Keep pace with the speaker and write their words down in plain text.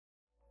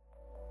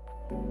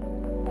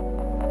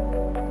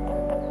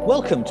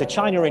Welcome to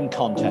China in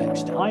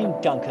Context. I'm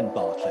Duncan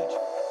Bartlett.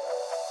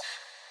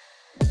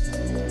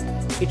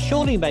 It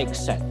surely makes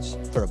sense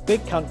for a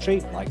big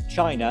country like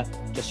China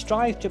to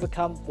strive to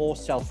become more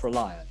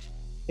self-reliant,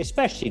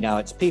 especially now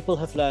its people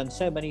have learned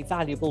so many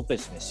valuable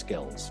business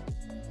skills.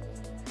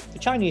 The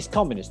Chinese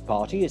Communist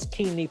Party is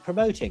keenly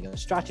promoting a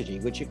strategy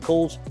which it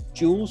calls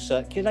dual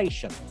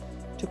circulation,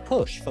 to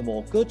push for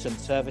more goods and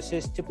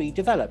services to be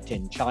developed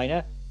in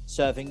China,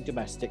 serving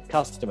domestic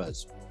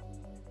customers.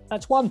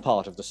 That's one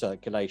part of the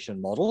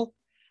circulation model,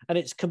 and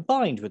it's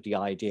combined with the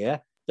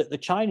idea that the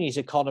Chinese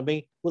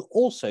economy will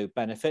also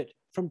benefit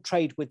from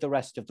trade with the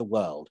rest of the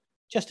world,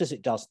 just as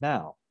it does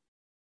now.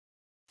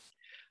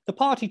 The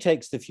party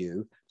takes the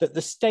view that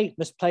the state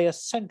must play a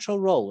central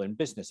role in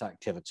business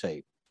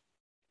activity.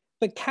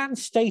 But can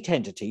state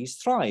entities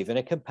thrive in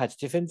a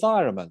competitive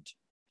environment?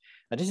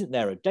 And isn't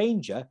there a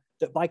danger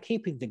that by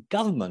keeping the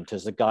government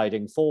as the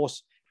guiding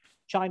force,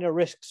 China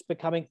risks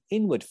becoming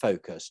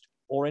inward-focused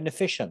or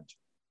inefficient?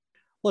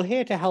 Well,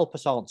 here to help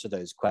us answer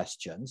those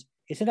questions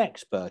is an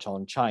expert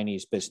on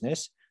Chinese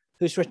business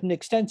who's written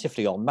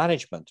extensively on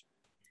management.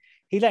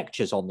 He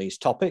lectures on these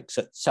topics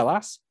at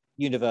SOAS,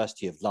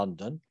 University of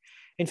London.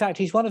 In fact,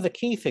 he's one of the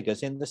key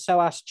figures in the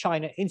SOAS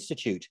China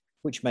Institute,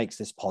 which makes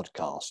this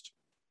podcast.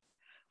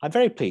 I'm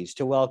very pleased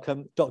to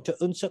welcome Dr.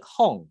 Eunsuk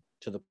Hong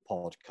to the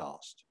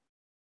podcast.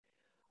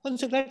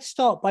 Eunsuk, let's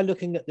start by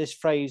looking at this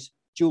phrase,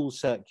 dual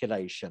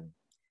circulation.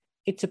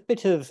 It's a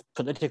bit of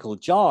political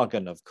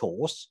jargon, of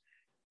course,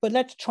 but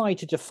let's try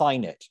to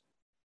define it.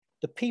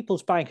 The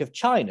People's Bank of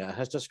China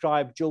has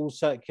described dual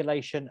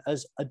circulation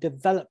as a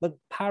development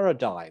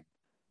paradigm.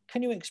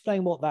 Can you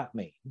explain what that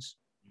means?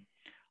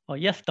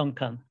 Yes,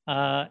 Duncan.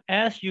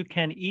 As you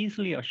can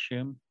easily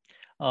assume,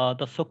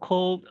 the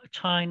so-called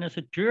China's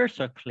dual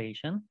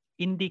circulation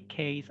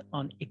indicates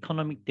an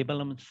economic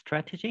development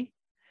strategy,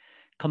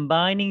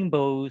 combining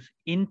both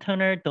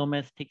internal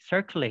domestic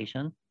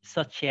circulation,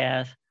 such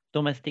as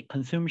domestic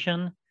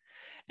consumption,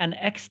 and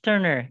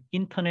external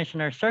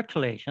international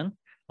circulation,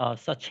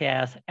 such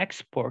as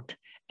export,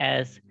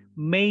 as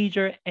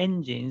major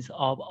engines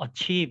of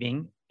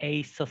achieving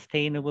a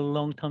sustainable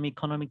long-term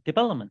economic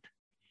development.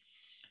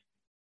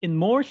 In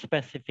more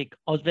specific,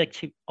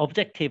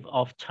 objective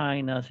of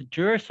China's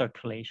dual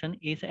circulation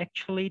is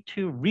actually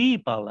to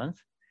rebalance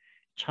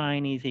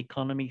Chinese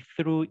economy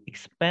through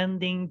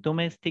expanding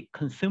domestic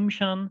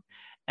consumption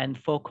and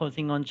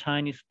focusing on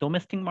Chinese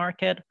domestic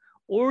market,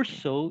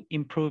 also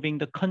improving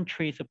the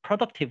country's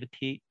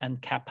productivity and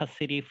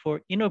capacity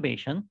for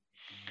innovation.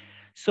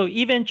 So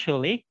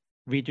eventually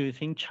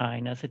reducing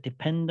China's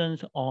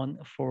dependence on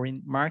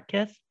foreign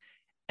markets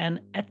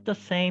and at the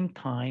same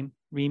time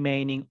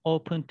remaining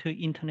open to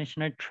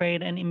international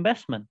trade and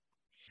investment.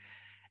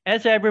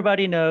 As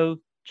everybody knows,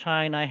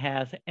 China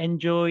has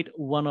enjoyed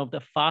one of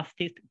the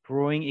fastest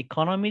growing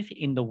economies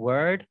in the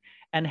world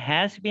and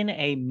has been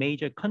a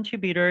major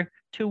contributor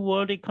to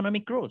world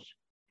economic growth.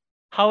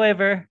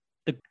 However,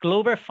 the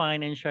global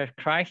financial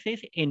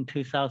crisis in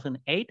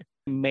 2008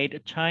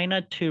 made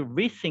China to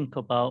rethink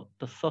about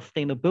the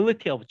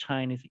sustainability of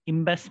Chinese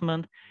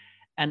investment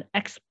and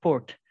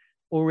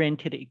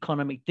export-oriented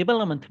economic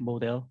development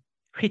model,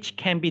 which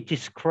can be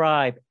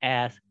described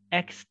as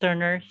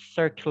external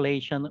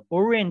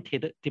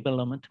circulation-oriented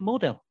development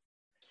model.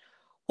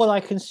 Well, I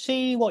can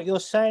see what you're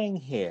saying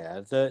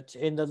here, that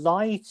in the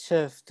light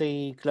of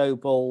the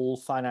global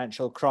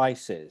financial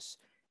crisis,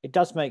 it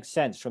does make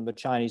sense from the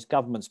Chinese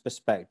government's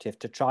perspective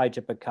to try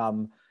to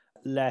become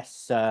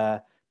less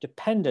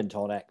dependent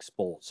on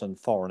exports and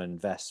foreign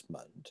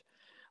investment.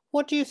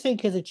 What do you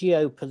think the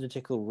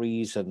geopolitical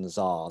reasons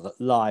are that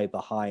lie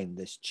behind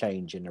this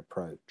change in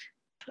approach?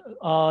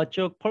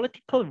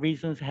 Geopolitical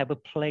reasons have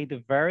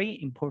played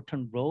very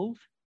important roles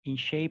in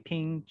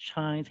shaping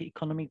China's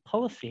economic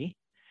policy,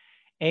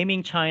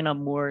 aiming China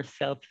more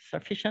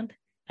self-sufficient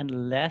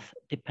and less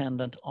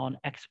dependent on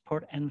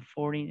export and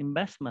foreign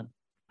investment.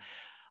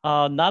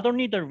 Not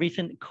only the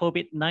recent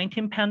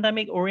COVID-19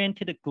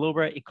 pandemic-oriented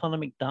global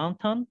economic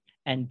downturn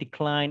and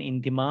decline in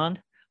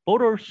demand,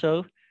 but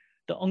also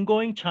the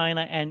ongoing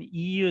China and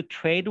EU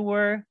trade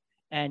war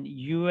and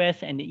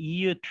US and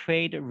EU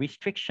trade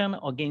restriction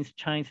against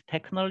Chinese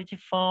technology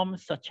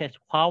firms such as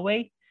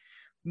Huawei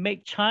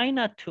make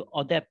China to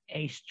adopt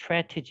a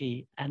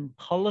strategy and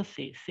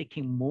policy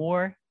seeking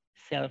more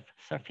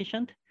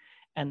self-sufficient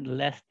and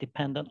less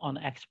dependent on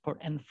export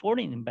and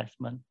foreign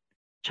investment.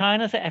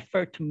 China's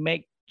effort to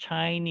make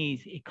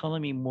Chinese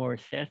economy more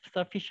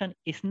self-sufficient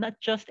is not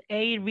just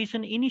a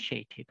recent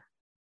initiative.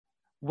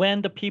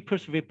 When the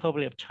People's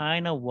Republic of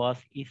China was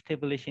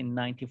established in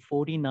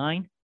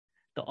 1949,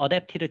 the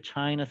adapted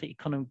China's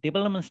economic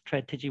development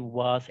strategy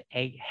was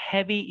a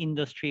heavy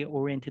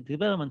industry-oriented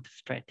development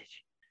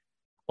strategy.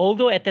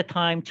 Although at the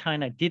time,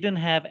 China didn't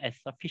have a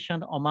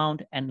sufficient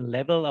amount and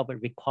level of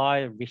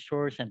required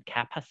resource and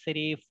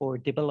capacity for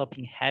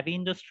developing heavy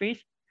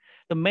industries,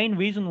 the main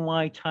reason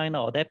why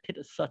China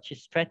adopted such a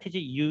strategy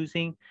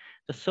using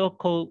the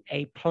so-called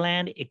a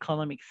planned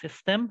economic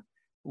system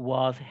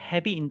was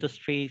heavy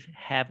industries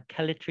have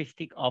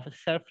characteristic of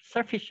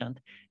self-sufficient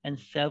and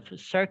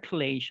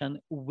self-circulation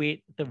with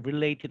the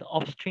related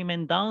upstream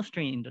and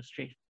downstream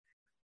industries.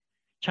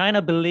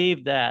 China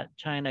believed that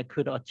China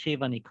could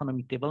achieve an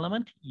economic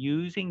development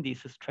using this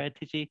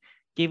strategy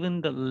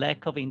given the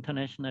lack of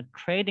international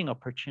trading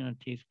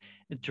opportunities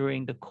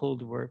during the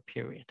Cold War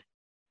period.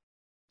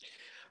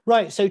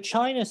 Right, so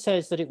China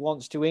says that it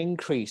wants to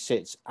increase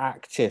its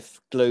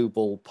active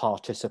global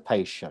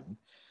participation,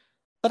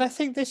 but I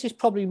think this is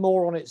probably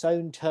more on its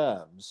own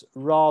terms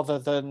rather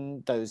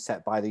than those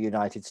set by the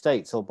United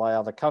States or by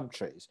other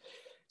countries.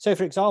 So,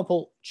 for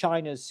example,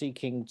 China's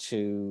seeking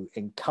to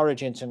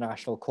encourage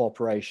international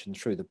cooperation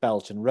through the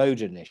Belt and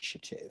Road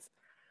Initiative.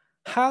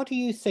 How do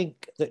you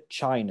think that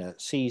China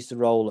sees the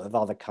role of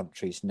other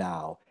countries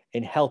now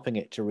in helping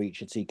it to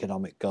reach its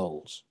economic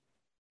goals?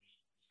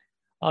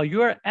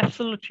 You are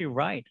absolutely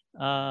right.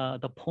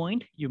 The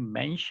point you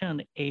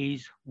mentioned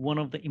is one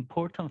of the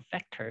important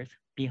factors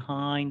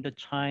behind the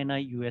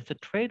China-US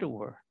trade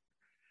war.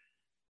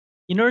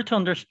 In order to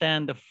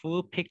understand the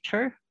full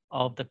picture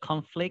of the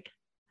conflict,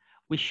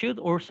 we should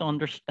also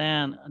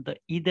understand the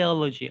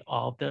ideology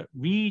of the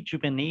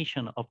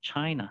rejuvenation of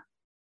China.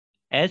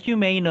 As you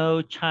may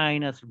know,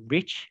 China's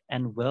rich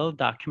and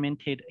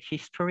well-documented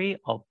history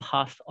of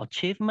past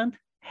achievement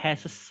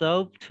has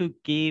served to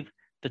give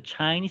the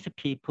Chinese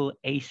people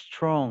a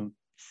strong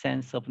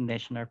sense of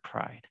national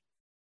pride.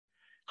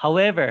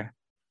 However,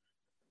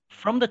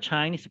 from the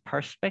Chinese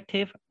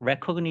perspective,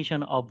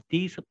 recognition of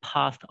these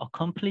past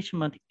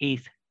accomplishments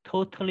is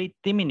totally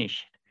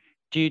diminished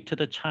due to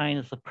the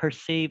China's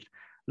perceived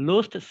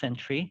lost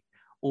century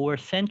or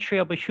century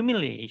of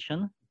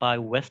humiliation by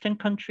Western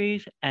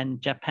countries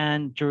and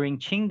Japan during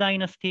Qing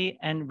Dynasty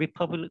and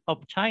Republic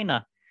of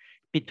China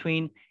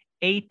between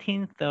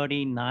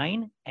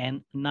 1839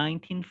 and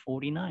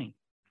 1949.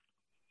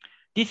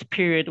 This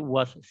period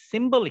was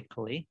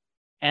symbolically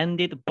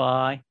ended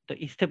by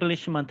the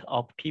establishment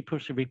of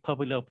People's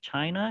Republic of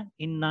China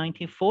in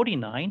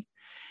 1949.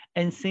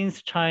 And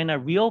since China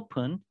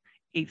reopened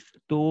its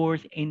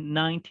doors in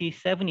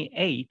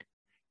 1978,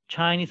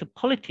 Chinese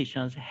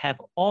politicians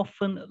have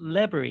often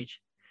leveraged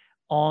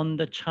on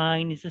the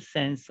Chinese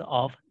sense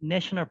of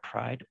national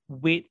pride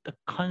with the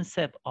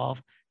concept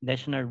of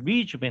national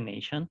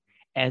rejuvenation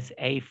as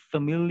a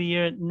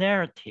familiar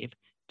narrative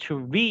to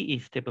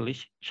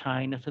re-establish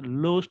China's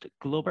lost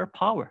global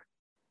power.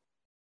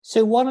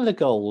 So one of the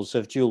goals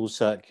of dual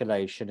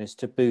circulation is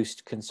to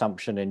boost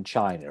consumption in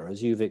China,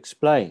 as you've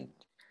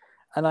explained.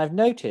 And I've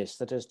noticed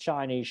that as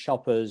Chinese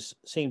shoppers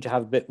seem to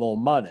have a bit more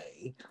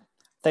money,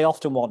 they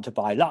often want to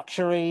buy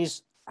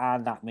luxuries,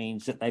 and that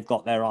means that they've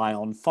got their eye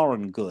on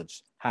foreign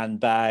goods,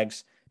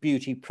 handbags,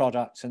 beauty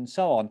products, and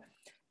so on.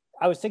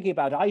 I was thinking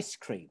about ice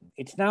cream.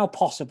 It's now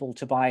possible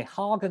to buy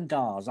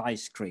Haagen-Dazs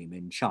ice cream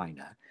in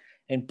China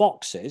in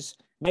boxes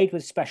made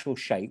with special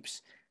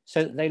shapes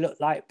so that they look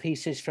like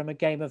pieces from a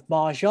game of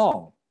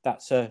mahjong.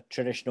 That's a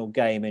traditional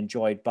game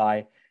enjoyed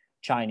by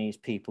Chinese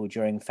people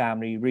during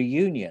family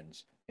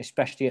reunions,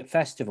 especially at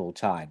festival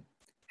time.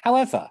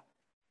 However,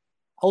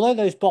 although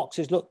those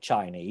boxes look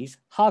Chinese,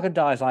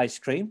 Haagen-Dazs ice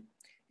cream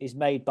is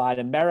made by an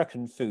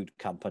American food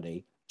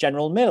company,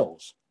 General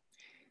Mills.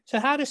 So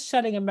how does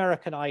selling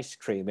American ice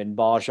cream in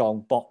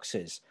mahjong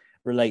boxes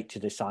relate to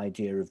this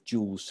idea of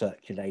dual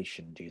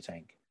circulation, do you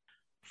think?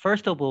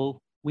 First of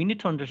all, we need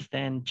to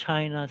understand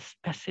China's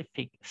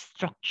specific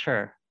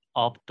structure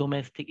of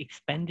domestic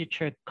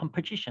expenditure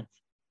compositions.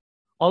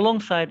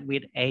 Alongside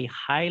with a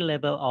high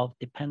level of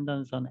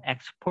dependence on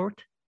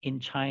export in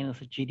China's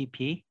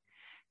GDP,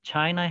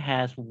 China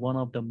has one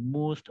of the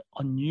most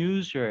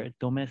unusual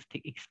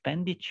domestic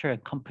expenditure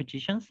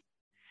compositions,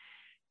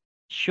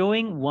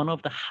 showing one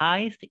of the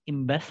highest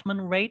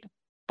investment rate,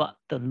 but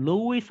the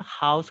lowest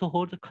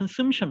household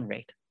consumption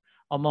rate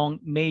among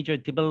major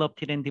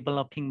developed and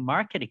developing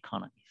market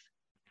economies.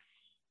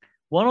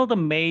 One of the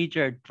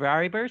major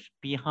drivers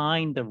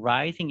behind the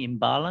rising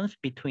imbalance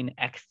between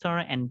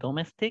external and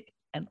domestic,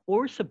 and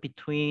also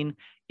between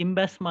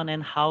investment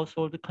and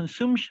household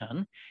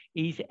consumption,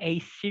 is a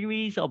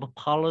series of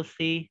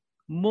policy,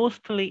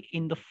 mostly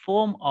in the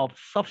form of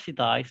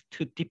subsidies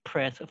to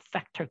depress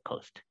factor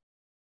cost.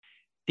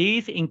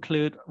 These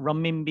include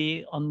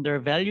renminbi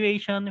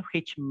undervaluation,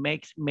 which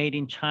makes made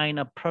in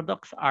China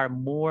products are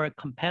more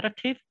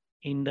competitive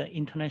in the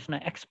international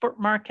export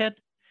market,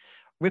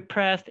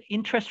 repressed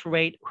interest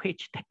rate,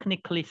 which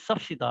technically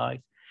subsidize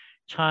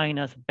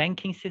China's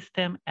banking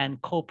system and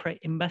corporate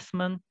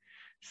investment,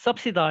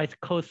 subsidized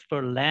costs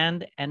for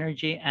land,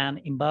 energy, and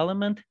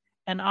environment,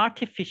 and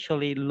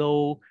artificially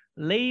low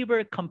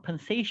labor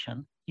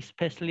compensation,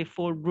 especially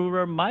for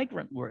rural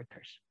migrant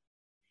workers.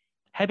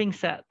 Having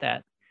said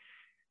that,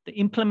 the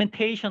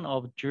implementation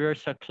of dual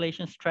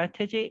circulation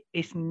strategy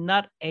is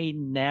not a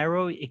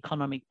narrow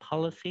economic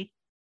policy.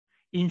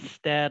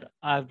 Instead,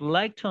 I'd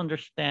like to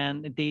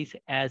understand this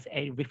as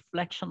a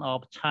reflection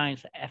of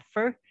China's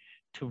effort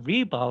to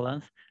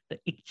rebalance the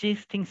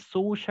existing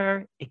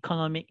social,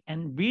 economic,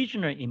 and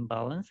regional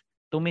imbalance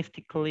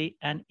domestically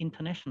and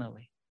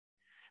internationally.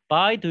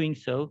 By doing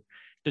so,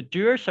 the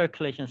dual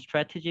circulation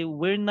strategy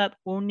will not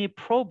only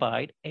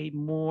provide a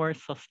more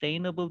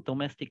sustainable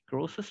domestic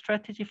growth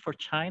strategy for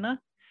China,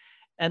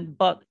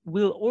 but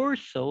will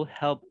also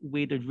help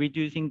with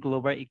reducing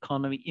global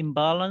economic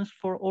imbalance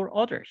for all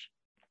others.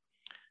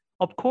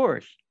 Of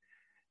course,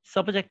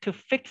 subject to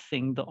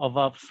fixing the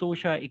above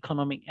social,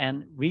 economic,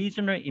 and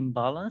regional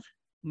imbalance,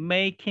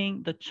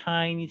 making the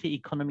Chinese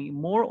economy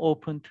more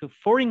open to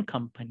foreign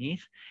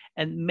companies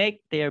and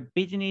make their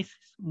business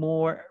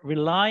more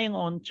relying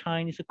on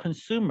Chinese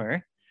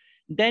consumer,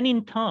 then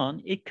in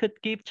turn, it could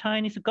give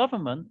Chinese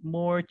government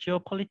more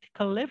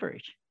geopolitical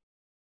leverage.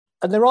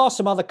 And there are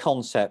some other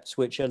concepts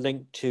which are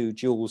linked to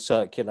dual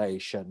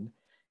circulation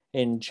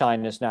in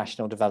China's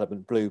National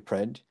Development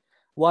Blueprint.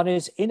 One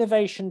is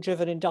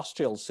innovation-driven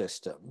industrial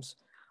systems,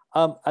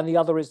 and the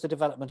other is the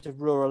development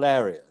of rural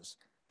areas.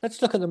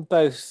 Let's look at them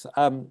both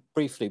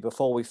briefly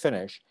before we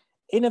finish.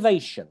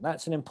 Innovation,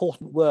 that's an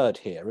important word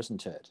here,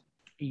 isn't it?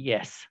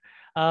 Yes.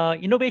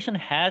 Innovation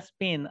has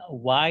been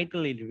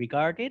widely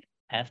regarded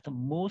as the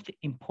most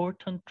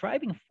important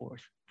driving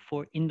force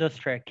for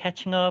industrial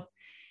catching up,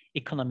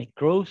 economic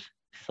growth,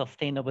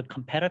 sustainable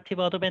competitive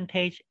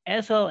advantage,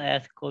 as well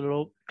as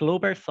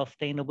global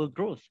sustainable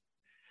growth.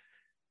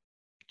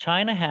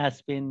 China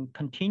has been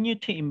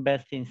continued to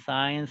invest in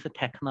science,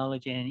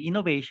 technology, and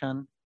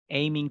innovation,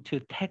 aiming to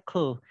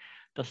tackle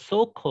the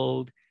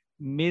so-called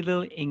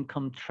middle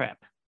income trap,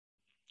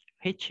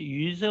 which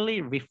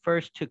usually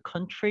refers to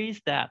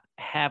countries that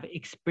have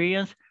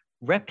experienced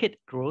rapid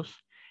growth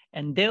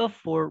and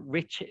therefore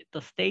reach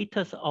the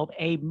status of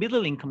a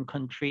middle income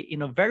country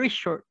in a very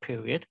short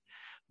period,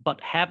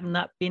 but have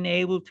not been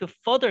able to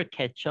further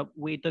catch up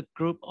with the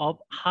group of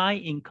high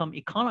income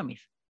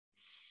economies.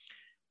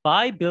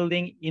 By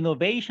building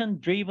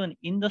innovation-driven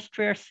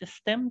industrial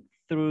system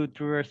through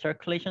dual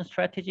circulation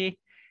strategy,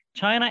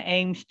 China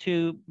aims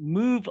to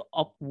move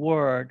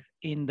upward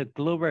in the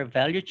global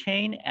value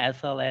chain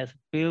as well as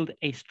build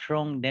a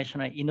strong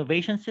national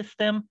innovation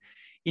system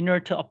in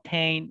order to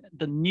obtain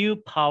the new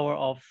power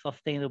of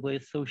sustainable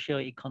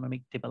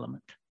socio-economic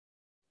development.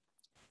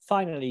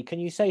 Finally, can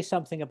you say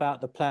something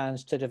about the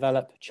plans to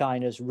develop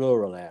China's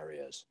rural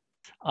areas?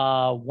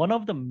 One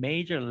of the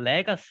major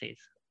legacies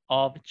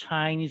of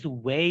Chinese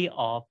way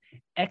of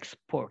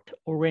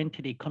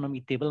export-oriented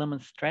economic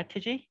development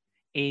strategy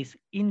is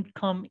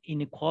income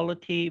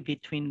inequality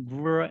between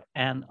rural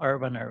and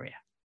urban area.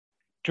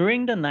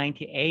 During the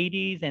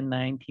 1980s and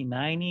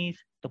 1990s,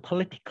 the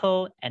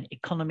political and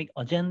economic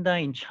agenda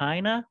in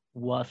China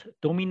was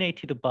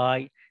dominated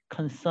by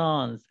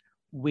concerns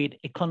with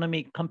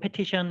economic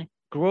competition,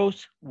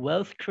 growth,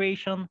 wealth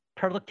creation,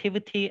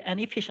 productivity, and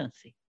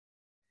efficiency.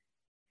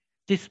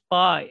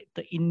 Despite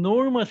the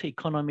enormous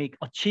economic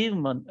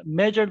achievement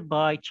measured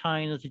by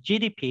China's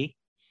GDP,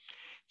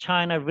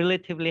 China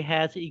relatively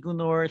has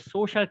ignored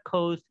social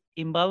costs,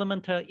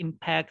 environmental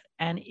impacts,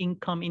 and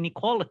income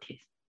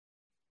inequalities.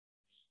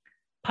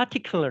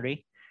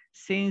 Particularly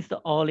since the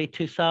early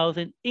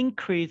 2000s,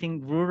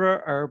 increasing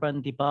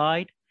rural-urban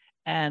divide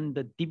and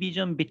the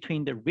division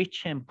between the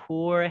rich and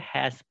poor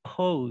has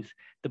posed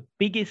the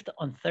biggest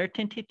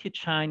uncertainty to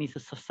Chinese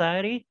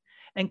society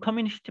and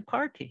Communist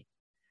Party.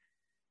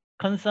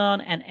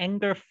 Concern and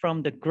anger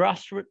from the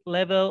grassroots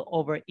level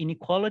over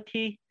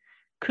inequality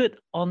could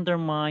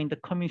undermine the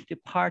Communist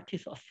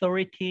Party's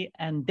authority,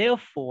 and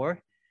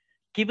therefore,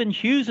 given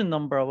huge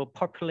number of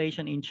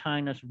population in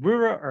China's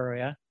rural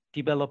area,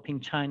 developing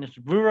China's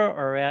rural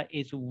area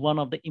is one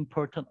of the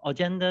important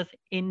agendas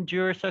in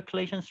dual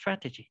circulation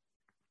strategy.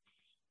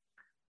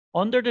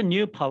 Under the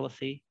new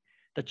policy,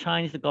 the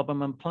Chinese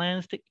government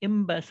plans to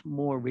invest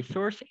more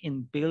resources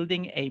in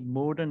building a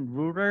modern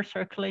rural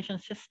circulation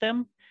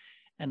system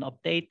and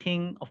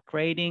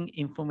upgrading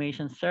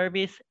information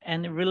service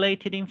and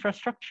related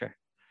infrastructure.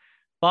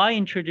 By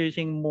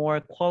introducing more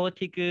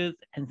quality goods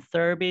and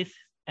service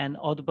and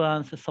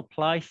advanced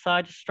supply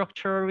side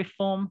structural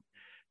reform,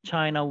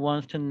 China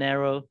wants to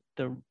narrow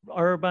the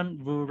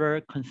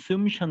urban-rural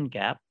consumption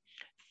gap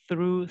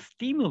through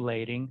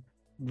stimulating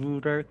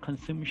rural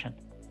consumption.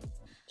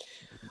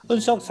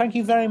 Eunsuk, thank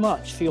you very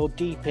much for your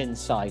deep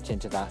insight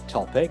into that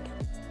topic.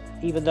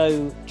 Even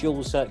though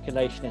dual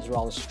circulation is a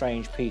rather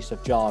strange piece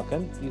of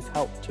jargon, you've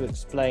helped to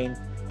explain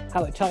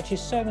how it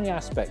touches so many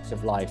aspects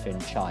of life in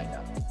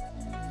China.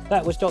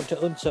 That was Dr.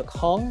 Eunsuk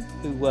Hong,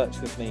 who works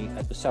with me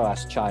at the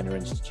SOAS China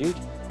Institute,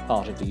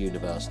 part of the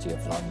University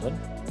of London.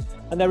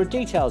 And there are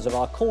details of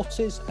our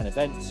courses and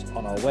events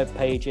on our web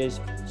pages,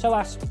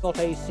 soas.ac.uk.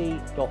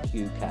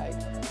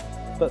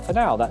 But for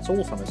now, that's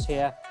all from us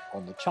here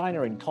on the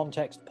China in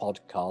Context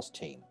podcast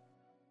team.